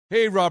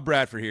Hey, Rob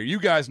Bradford here.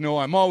 You guys know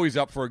I'm always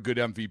up for a good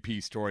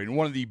MVP story, and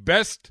one of the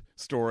best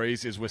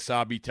stories is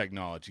Wasabi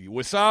Technology.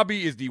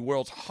 Wasabi is the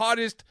world's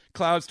hottest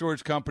cloud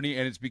storage company,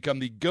 and it's become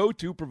the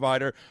go-to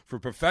provider for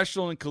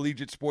professional and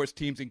collegiate sports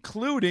teams,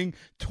 including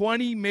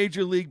 20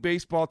 Major League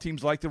Baseball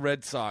teams like the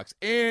Red Sox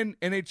and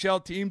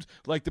NHL teams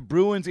like the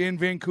Bruins and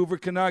Vancouver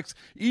Canucks.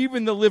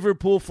 Even the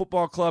Liverpool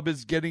Football Club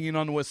is getting in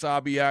on the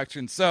Wasabi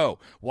action. So,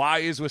 why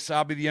is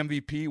Wasabi the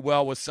MVP?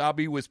 Well,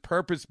 Wasabi was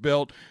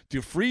purpose-built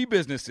to free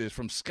businesses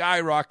from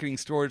skyrocketing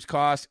storage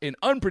costs and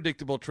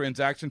unpredictable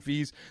transaction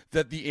fees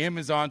that the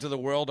Amazons of the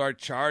world are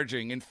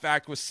charging. In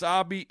fact,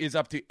 Wasabi is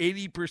up to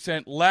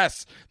 80%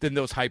 less than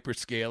those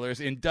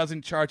hyperscalers and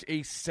doesn't charge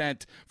a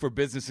cent for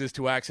businesses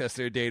to access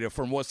their data.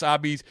 From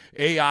Wasabi's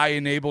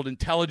AI-enabled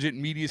intelligent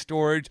media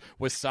storage,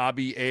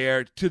 Wasabi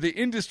Air, to the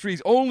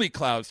industry's only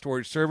cloud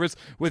storage service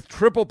with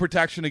triple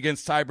protection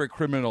against cyber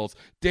criminals,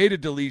 data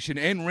deletion,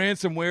 and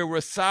ransomware,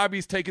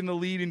 Wasabi's taken the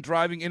lead in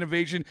driving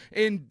innovation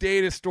in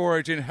data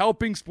storage and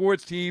helping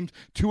sports teams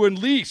to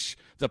unleash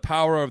the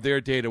power of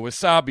their data.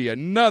 Wasabi,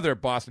 another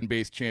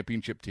Boston-based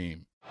championship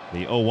team.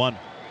 The 0-1.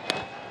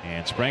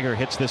 And Springer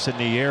hits this in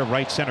the air,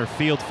 right center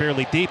field,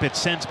 fairly deep. It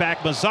sends back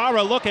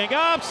Mazzara looking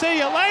up. See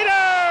you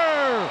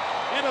later!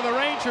 Into the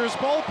Rangers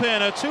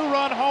bullpen. A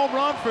 2-run home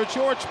run for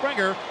George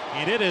Springer.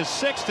 And it is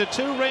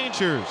 6-2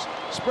 Rangers.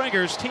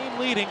 Springer's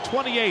team-leading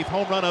 28th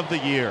home run of the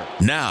year.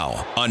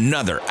 Now,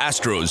 another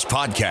Astros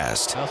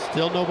podcast. Well,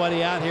 still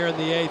nobody out here in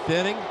the 8th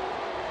inning.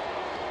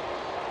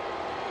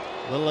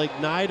 Little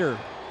igniter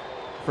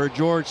for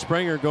George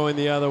Springer going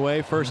the other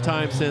way. First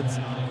time since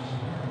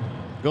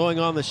going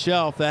on the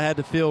shelf. That had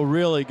to feel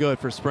really good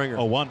for Springer.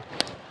 0-1.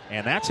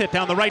 And that's hit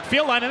down the right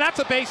field line, and that's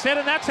a base hit,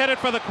 and that's headed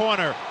for the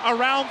corner.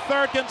 Around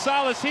third,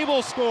 Gonzalez, he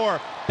will score.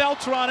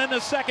 Beltran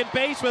into second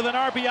base with an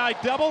RBI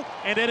double,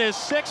 and it is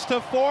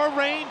 6-4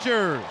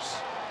 Rangers.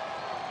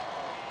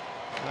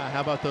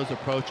 How about those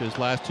approaches?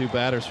 Last two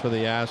batters for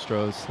the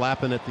Astros,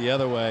 slapping it the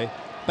other way.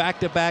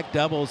 Back-to-back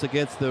doubles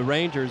against the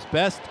Rangers'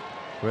 best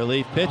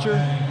relief pitcher,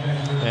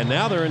 and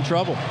now they're in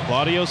trouble.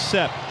 Claudio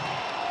set,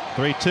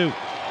 3-2.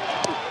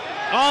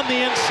 On the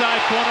inside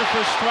corner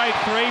for strike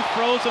three,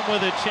 frozen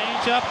with a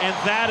changeup, and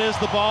that is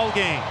the ball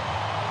game.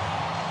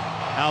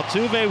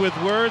 Altuve with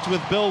words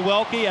with Bill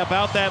Welke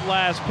about that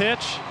last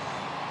pitch.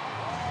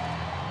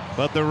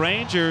 But the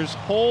Rangers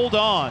hold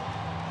on.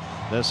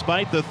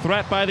 Despite the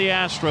threat by the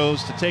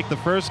Astros to take the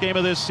first game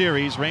of this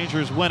series,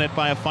 Rangers win it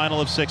by a final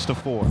of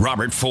 6-4.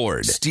 Robert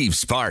Ford, Steve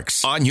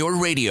Sparks, on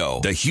your radio,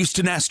 the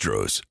Houston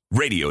Astros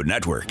Radio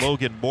Network.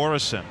 Logan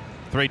Morrison,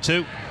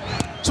 3-2.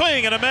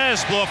 Swing and a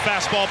miss. Blew a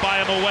fastball by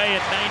him away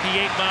at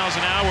 98 miles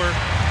an hour.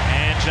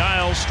 And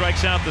Giles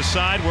strikes out the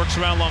side, works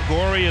around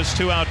Longoria's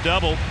 2-out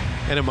double.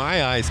 And in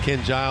my eyes,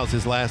 Ken Giles,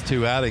 his last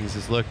two outings,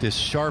 has looked as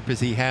sharp as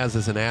he has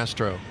as an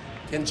Astro.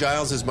 Ken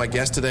Giles is my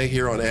guest today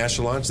here on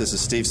Astro Launch. This is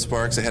Steve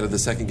Sparks ahead of the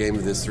second game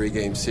of this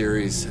 3-game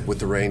series with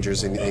the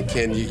Rangers. And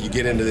Ken, you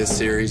get into this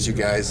series, you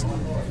guys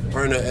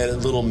are in a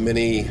little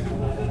mini,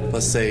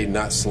 let's say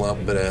not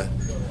slump, but a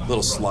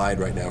little slide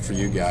right now for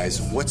you guys.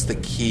 What's the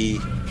key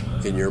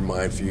in your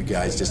mind for you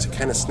guys just to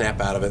kind of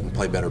snap out of it and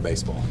play better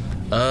baseball?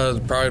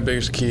 Probably the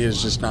biggest key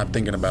is just not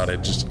thinking about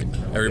it. Just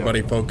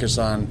everybody focus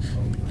on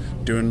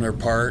doing their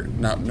part,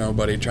 not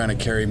nobody trying to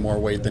carry more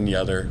weight than the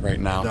other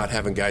right now. Not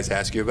having guys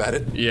ask you about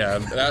it? Yeah,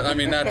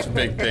 that's a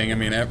big thing. I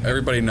mean,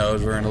 everybody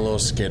knows we're in a little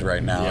skid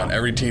right now, and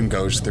every team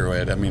goes through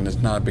it. I mean, it's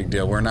not a big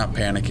deal. We're not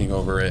panicking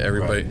over it.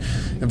 Everybody,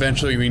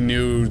 eventually we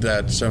knew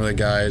that some of the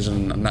guys,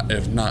 and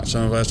if not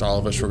some of us, all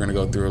of us were going to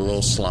go through a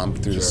little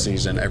slump through the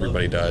season.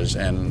 Everybody does,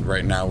 and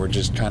right now we're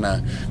just kind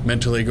of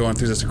mentally going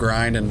through this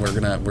grind, and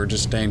we're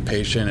just staying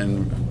patient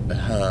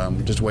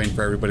and just waiting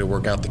for everybody to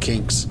work out the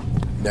kinks.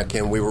 Now,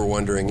 Ken, we were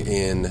wondering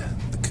in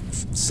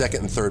the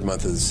second and third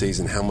month of the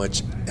season how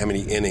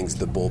many innings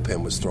the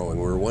bullpen was throwing.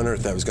 We were wondering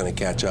if that was going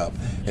to catch up,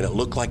 and it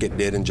looked like it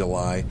did in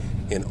July.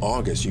 In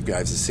August, you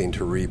guys have seemed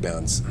to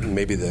rebound.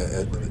 Maybe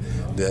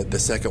the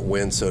second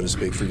win, so to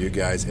speak, for you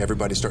guys.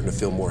 Everybody's starting to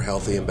feel more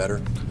healthy and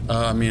better.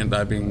 I mean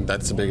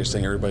that's the biggest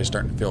thing. Everybody's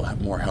starting to feel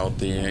more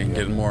healthy and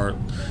getting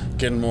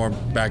more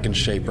back in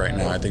shape right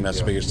now. I think that's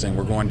the biggest thing.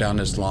 We're going down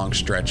this long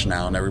stretch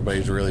now, and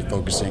everybody's really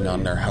focusing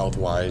on their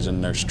health-wise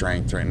and their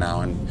strength right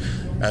now. And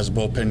as a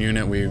bullpen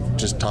unit, we've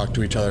just talked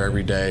to each other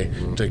every day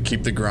to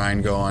keep the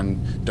grind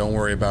going. Don't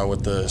worry about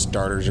what the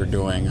starters are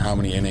doing, how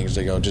many innings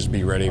they go. Just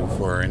be ready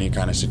for any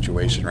kind of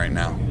situation right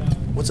now.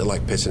 What's it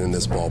like pitching in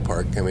this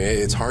ballpark? I mean,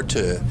 it's hard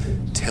to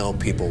tell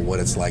people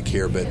what it's like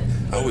here, but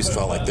I always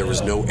felt like there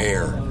was no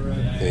air.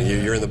 And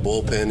you're in the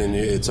bullpen, and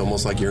it's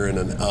almost like you're in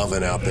an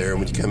oven out there. And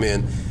when you come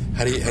in,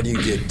 how do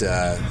you get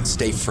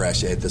stay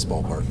fresh at this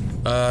ballpark?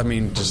 I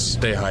mean, just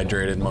stay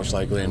hydrated most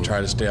likely and try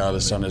to stay out of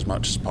the sun as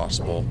much as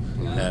possible.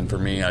 And for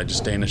me, I just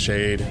stay in the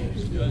shade,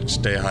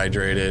 stay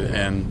hydrated,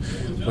 and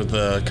with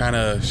the kind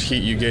of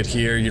heat you get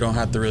here, you don't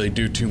have to really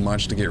do too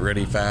much to get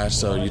ready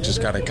fast. So you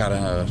just got to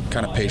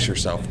kind of pace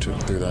yourself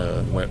through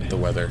the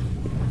weather.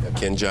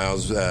 Ken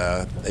Giles,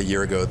 a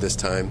year ago at this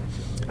time,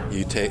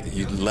 you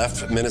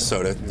left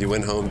Minnesota. You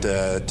went home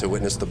to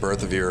witness the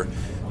birth of your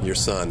your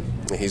son.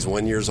 He's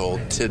 1 year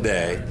old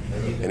today,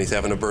 and he's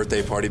having a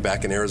birthday party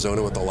back in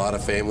Arizona with a lot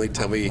of family.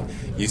 Tell me,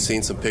 you've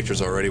seen some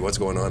pictures already. What's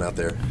going on out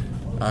there?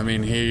 I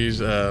mean,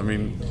 he's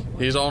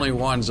only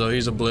one, so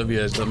he's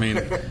oblivious. I mean,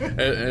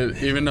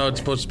 even though it's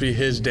supposed to be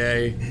his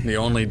day, the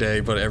only day,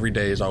 but every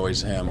day is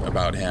always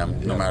about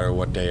him, no matter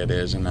what day it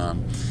is. And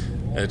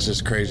it's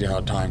just crazy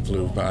how time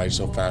flew by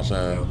so fast.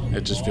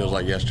 It just feels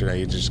like yesterday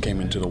he just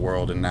came into the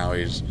world, and now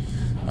he's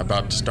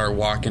about to start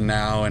walking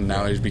now, and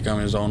now he's become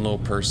his own little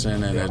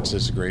person, and it's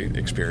just a great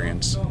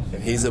experience.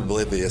 And he's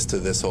oblivious to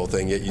this whole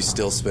thing, yet you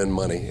still spend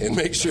money and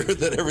make sure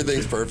that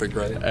everything's perfect,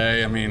 right?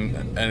 Hey, I mean,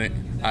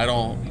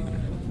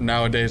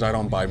 nowadays I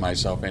don't buy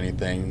myself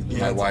anything.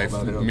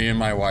 Me and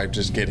my wife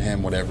just get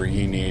him whatever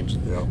he needs.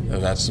 Yep.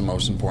 That's the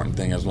most important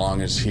thing. As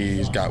long as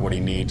he's got what he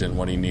needs and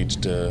what he needs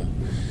to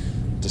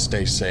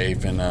stay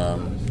safe and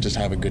just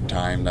have a good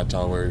time, that's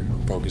all we're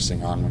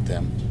focusing on with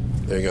him.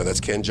 There you go. That's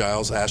Ken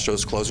Giles,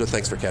 Astros closer.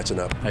 Thanks for catching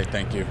up. Hey,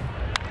 thank you.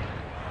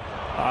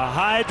 A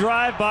high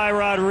drive by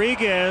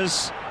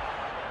Rodriguez,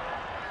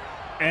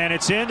 and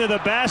it's into the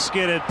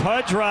basket, and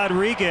Pudge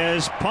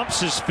Rodriguez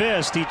pumps his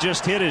fist. He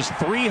just hit his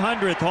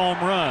 300th home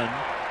run.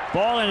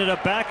 Ball ended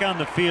up back on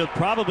the field,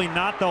 probably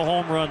not the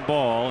home run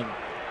ball. And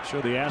I'm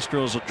sure the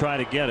Astros will try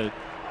to get it.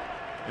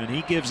 And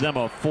he gives them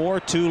a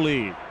 4-2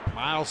 lead.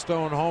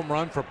 Milestone home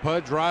run for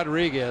Pudge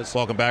Rodriguez.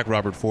 Welcome back.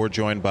 Robert Ford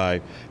joined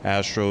by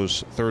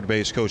Astros third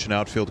base coach and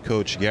outfield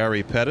coach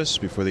Gary Pettis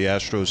before the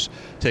Astros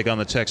take on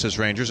the Texas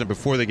Rangers. And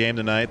before the game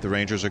tonight, the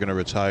Rangers are going to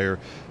retire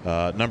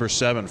number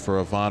 7 for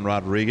Ivan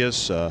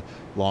Rodriguez,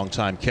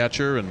 longtime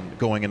catcher and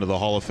going into the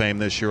Hall of Fame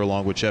this year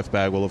along with Jeff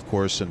Bagwell, of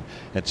course, and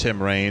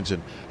Tim Raines.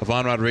 And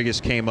Ivan Rodriguez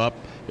came up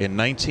in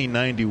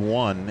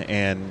 1991,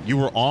 and you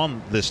were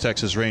on this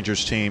Texas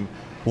Rangers team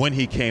when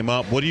he came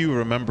up. What do you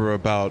remember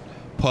about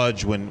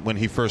Pudge when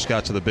he first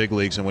got to the big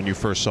leagues and when you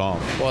first saw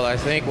him? Well, I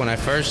think when I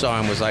first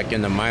saw him was like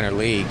in the minor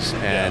leagues,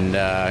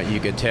 and you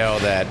could tell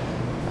that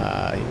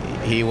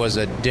he was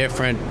a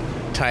different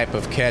type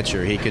of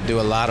catcher. He could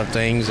do a lot of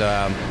things.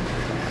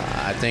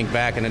 I think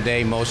back in the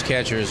day, most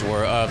catchers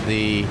were of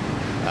the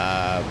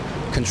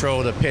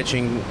control the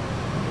pitching,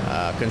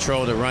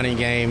 control the running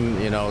game,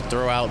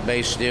 throw out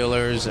base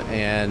stealers,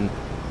 and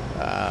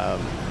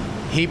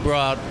he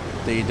brought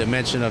the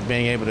dimension of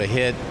being able to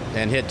hit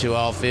to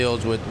all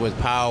fields with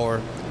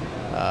power.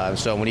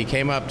 So when he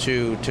came up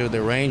to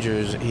the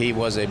Rangers, he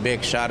was a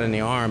big shot in the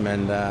arm,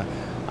 and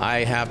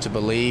I have to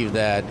believe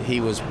that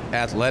he was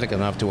athletic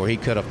enough to where he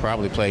could have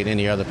probably played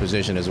any other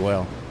position as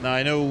well. Now,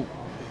 I know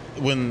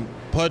when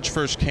Pudge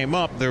first came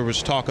up, there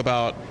was talk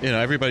about,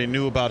 everybody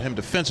knew about him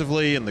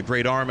defensively and the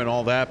great arm and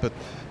all that, but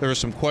there were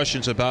some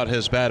questions about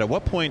his bat. At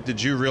what point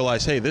did you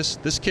realize, hey,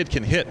 this kid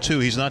can hit too?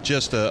 He's not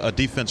just a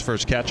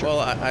defense-first catcher. Well,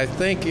 I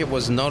think it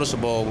was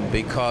noticeable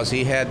because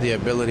he had the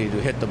ability to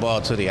hit the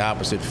ball to the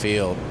opposite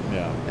field.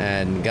 Yeah.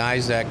 And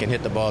guys that can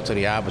hit the ball to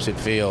the opposite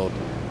field,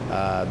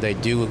 they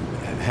do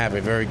have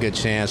a very good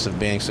chance of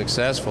being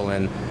successful.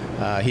 And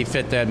he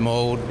fit that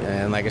mold,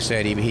 and like I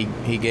said,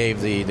 he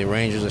gave the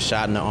Rangers a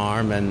shot in the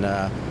arm,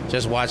 and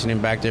just watching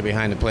him back there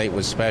behind the plate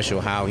was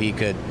special, how he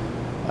could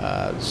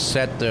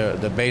set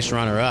the base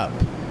runner up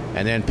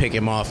and then pick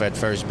him off at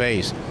first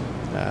base.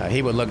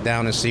 He would look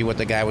down and see what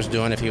the guy was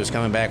doing, if he was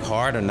coming back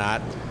hard or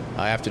not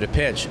after the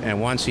pitch. And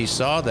once he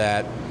saw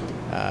that,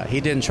 he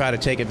didn't try to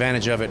take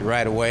advantage of it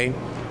right away.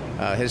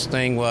 His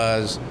thing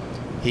was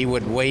he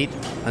would wait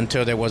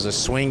until there was a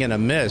swing and a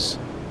miss,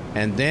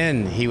 and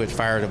then he would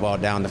fire the ball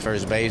down to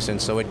first base. And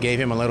so it gave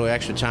him a little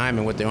extra time,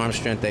 and with the arm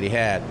strength that he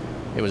had,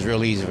 it was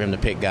real easy for him to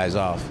pick guys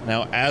off.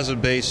 Now, as a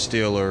base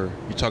stealer,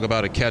 you talk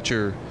about a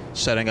catcher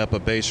setting up a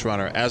base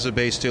runner. As a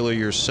base stealer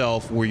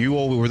yourself,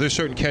 were there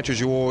certain catchers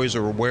you always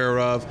are aware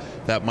of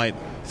that might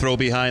throw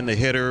behind the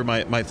hitter,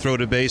 might throw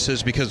to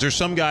bases? Because there's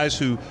some guys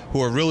who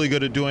are really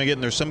good at doing it,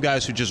 and there's some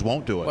guys who just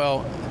won't do it.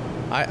 Well,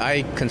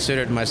 I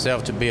considered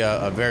myself to be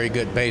a very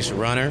good base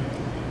runner,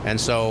 and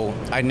so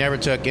I never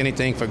took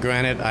anything for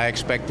granted. I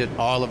expected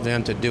all of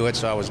them to do it,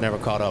 so I was never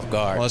caught off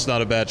guard. Well, that's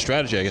not a bad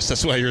strategy. I guess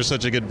that's why you're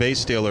such a good base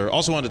stealer.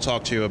 Also wanted to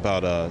talk to you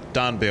about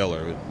Don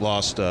Baylor.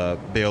 Lost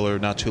Baylor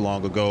not too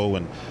long ago,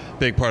 and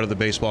big part of the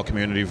baseball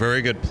community.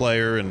 Very good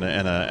player and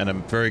a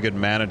very good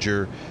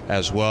manager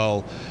as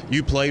well.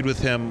 You played with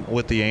him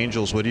with the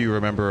Angels. What do you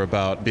remember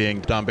about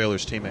being Don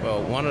Baylor's teammate?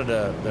 Well, one of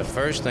the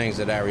first things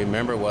that I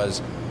remember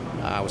was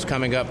I was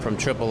coming up from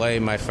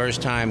AAA, my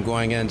first time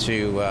going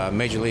into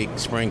Major League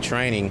spring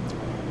training.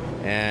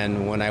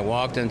 And when I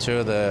walked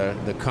into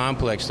the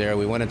complex there,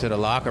 we went into the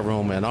locker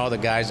room, and all the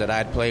guys that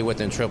I'd played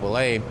with in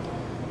AAA,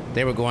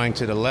 they were going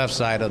to the left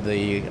side of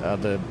the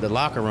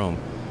locker room.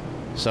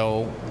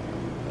 So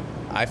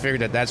I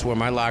figured that that's where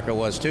my locker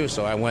was too.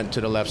 So I went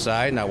to the left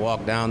side, and I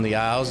walked down the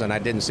aisles, and I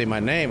didn't see my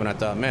name. And I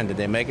thought, man, did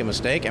they make a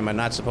mistake? Am I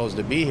not supposed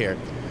to be here?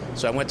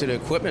 So I went to the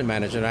equipment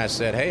manager, and I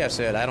said, hey,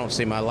 I don't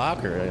see my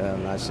locker.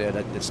 And I said,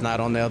 it's not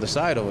on the other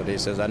side over there. He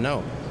says, I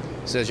know.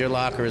 He says, your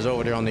locker is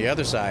over there on the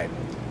other side.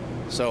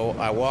 So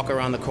I walk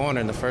around the corner,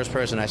 and the first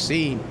person I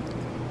see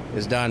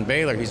is Don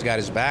Baylor. He's got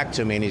his back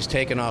to me, and he's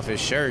taking off his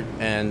shirt.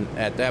 And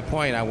at that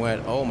point, I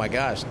went, oh, my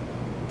gosh,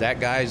 that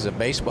guy's a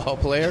baseball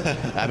player?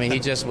 I mean,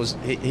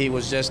 he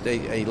was just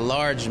a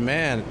large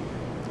man.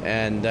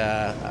 And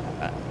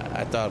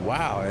I thought,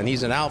 wow. And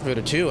he's an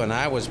outfielder, too. And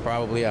I was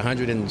probably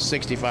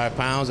 165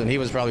 pounds, and he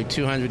was probably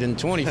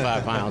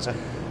 225 pounds.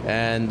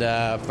 And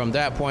from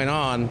that point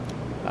on,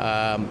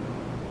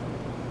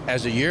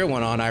 as the year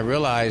went on, I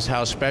realized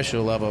how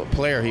special of a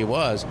player he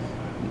was.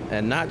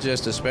 And not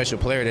just a special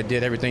player that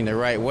did everything the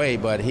right way,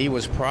 but he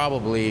was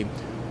probably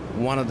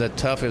one of the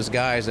toughest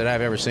guys that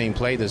I've ever seen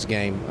play this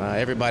game.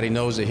 Everybody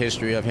knows the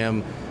history of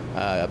him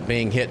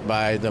being hit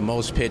by the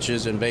most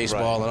pitches in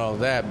baseball and all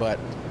of that, but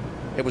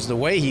it was the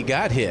way he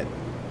got hit.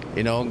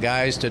 You know,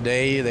 guys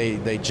today,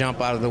 they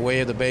jump out of the way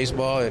of the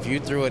baseball. If you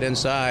threw it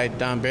inside,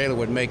 Don Baylor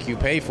would make you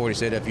pay for it. He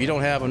said, if you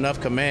don't have enough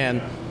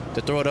command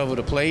to throw it over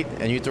the plate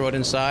and you throw it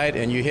inside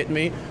and you hit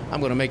me, I'm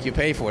going to make you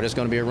pay for it. It's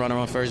going to be a runner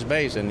on first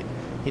base. And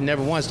he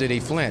never once did he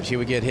flinch. He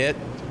would get hit.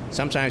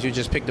 Sometimes you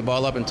just pick the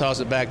ball up and toss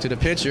it back to the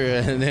pitcher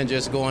and then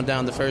just going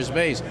down to first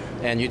base.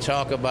 And you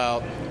talk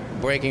about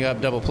breaking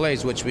up double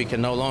plays, which we can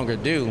no longer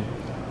do.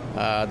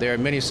 There are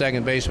many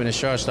second basemen and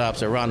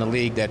shortstops around the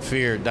league that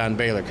fear Don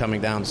Baylor coming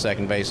down to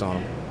second base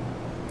on him.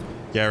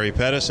 Gary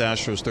Pettis,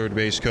 Astros third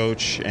base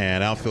coach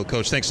and outfield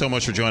coach. Thanks so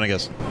much for joining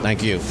us.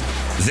 Thank you.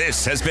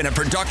 This has been a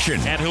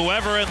production. And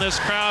whoever in this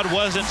crowd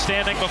wasn't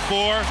standing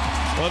before,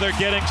 well, they're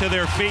getting to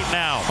their feet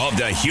now. Of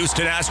the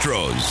Houston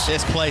Astros.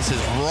 This place is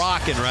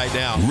rocking right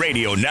now.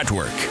 Radio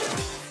Network.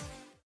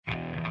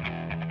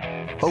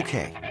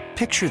 Okay,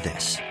 picture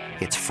this.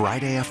 It's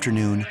Friday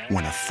afternoon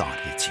when a thought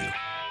hits you.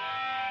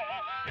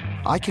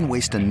 I can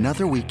waste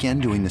another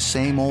weekend doing the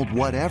same old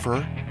whatever,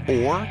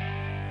 or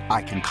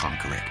I can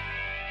conquer it.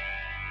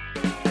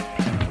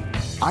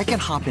 I can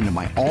hop into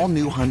my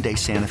all-new Hyundai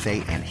Santa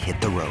Fe and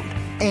hit the road.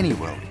 Any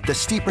road. The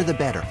steeper, the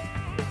better.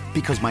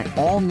 Because my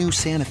all-new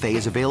Santa Fe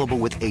is available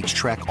with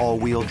H-Track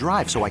all-wheel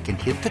drive, so I can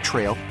hit the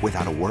trail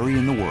without a worry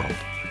in the world.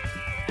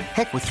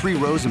 Heck, with 3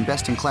 rows and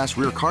best-in-class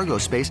rear cargo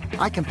space,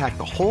 I can pack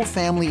the whole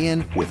family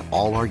in with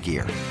all our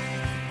gear.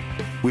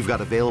 We've got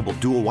available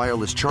dual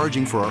wireless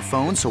charging for our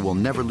phones, so we'll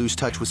never lose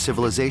touch with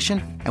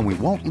civilization, and we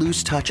won't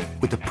lose touch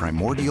with the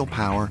primordial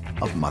power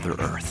of Mother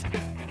Earth.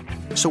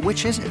 So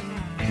which is it?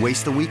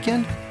 Waste the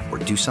weekend or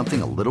do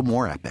something a little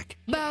more epic?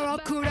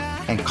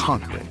 And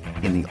conquer it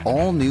in the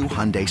all-new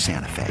Hyundai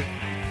Santa Fe.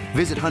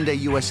 Visit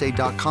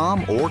HyundaiUSA.com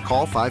or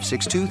call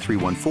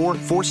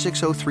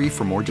 562-314-4603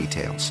 for more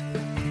details.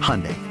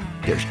 Hyundai,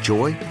 there's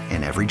joy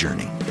in every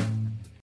journey.